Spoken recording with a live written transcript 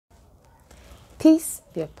Peace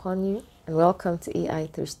be upon you and welcome to EI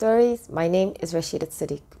Through Stories. My name is Rashidat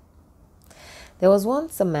Siddiq. There was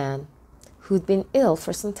once a man who'd been ill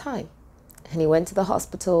for some time, and he went to the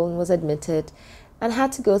hospital and was admitted and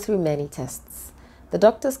had to go through many tests. The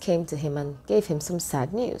doctors came to him and gave him some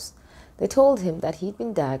sad news. They told him that he'd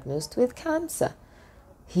been diagnosed with cancer.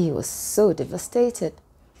 He was so devastated,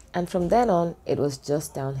 and from then on it was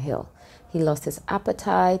just downhill. He lost his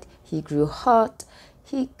appetite, he grew hot,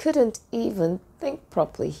 he couldn't even think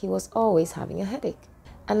properly. He was always having a headache,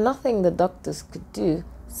 and nothing the doctors could do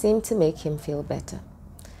seemed to make him feel better.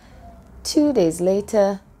 2 days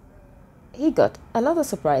later, he got another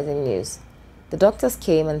surprising news. The doctors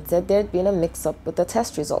came and said there'd been a mix-up with the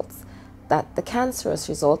test results, that the cancerous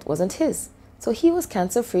result wasn't his, so he was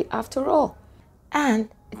cancer-free after all. And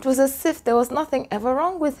it was as if there was nothing ever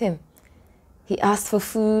wrong with him. He asked for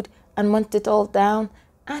food and wanted it all down,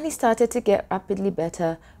 and he started to get rapidly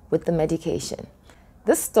better with the medication.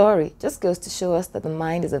 This story just goes to show us that the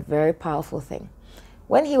mind is a very powerful thing.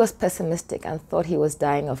 When he was pessimistic and thought he was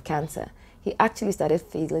dying of cancer, he actually started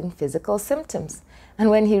feeling physical symptoms. And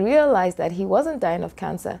when he realized that he wasn't dying of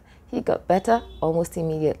cancer, he got better almost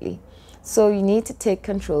immediately. So you need to take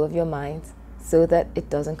control of your mind so that it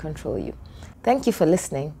doesn't control you. Thank you for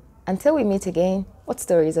listening. Until we meet again, what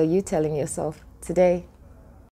stories are you telling yourself today?